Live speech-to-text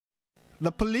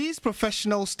The Police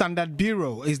Professional Standard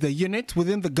Bureau is the unit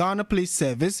within the Ghana Police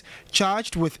Service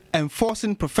charged with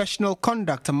enforcing professional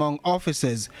conduct among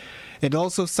officers. It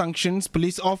also sanctions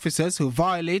police officers who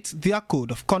violate their code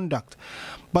of conduct.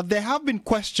 But there have been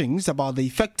questions about the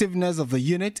effectiveness of the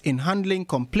unit in handling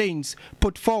complaints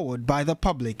put forward by the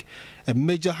public. A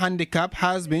major handicap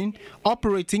has been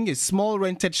operating a small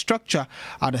rented structure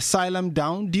at Asylum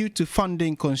Down due to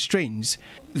funding constraints.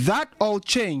 That all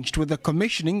changed with the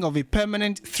commissioning of a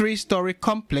permanent 3-story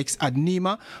complex at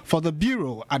Nima for the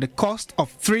Bureau at a cost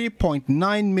of 3.9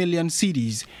 million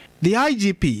cedis. The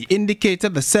IGP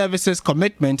indicated the service's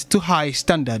commitment to high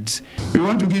standards. We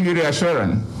want to give you the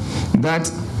assurance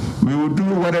that we will do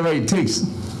whatever it takes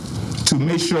to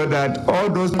make sure that all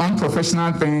those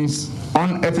unprofessional things,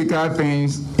 unethical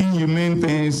things, inhumane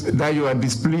things that you are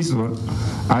displeased with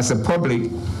as a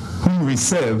public whom we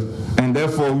serve, and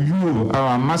therefore you,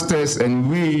 our masters, and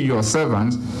we, your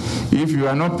servants, if you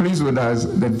are not pleased with us,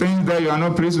 the things that you are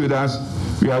not pleased with us,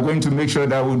 we are going to make sure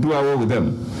that we'll do away with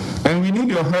them. And we need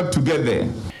your help to get there.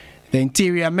 The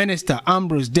Interior Minister,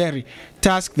 Ambrose Derry,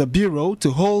 tasked the Bureau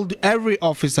to hold every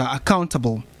officer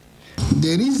accountable.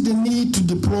 There is the need to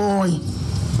deploy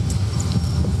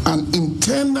an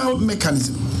internal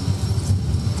mechanism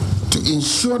to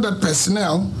ensure that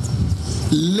personnel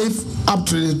live up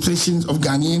to the expectations of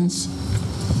Ghanaians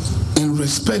in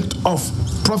respect of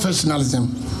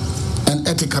professionalism and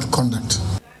ethical conduct.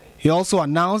 He also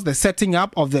announced the setting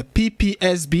up of the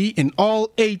PPSB in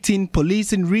all 18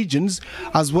 policing regions,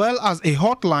 as well as a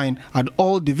hotline at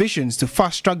all divisions to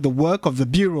fast-track the work of the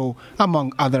Bureau,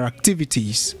 among other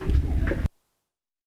activities.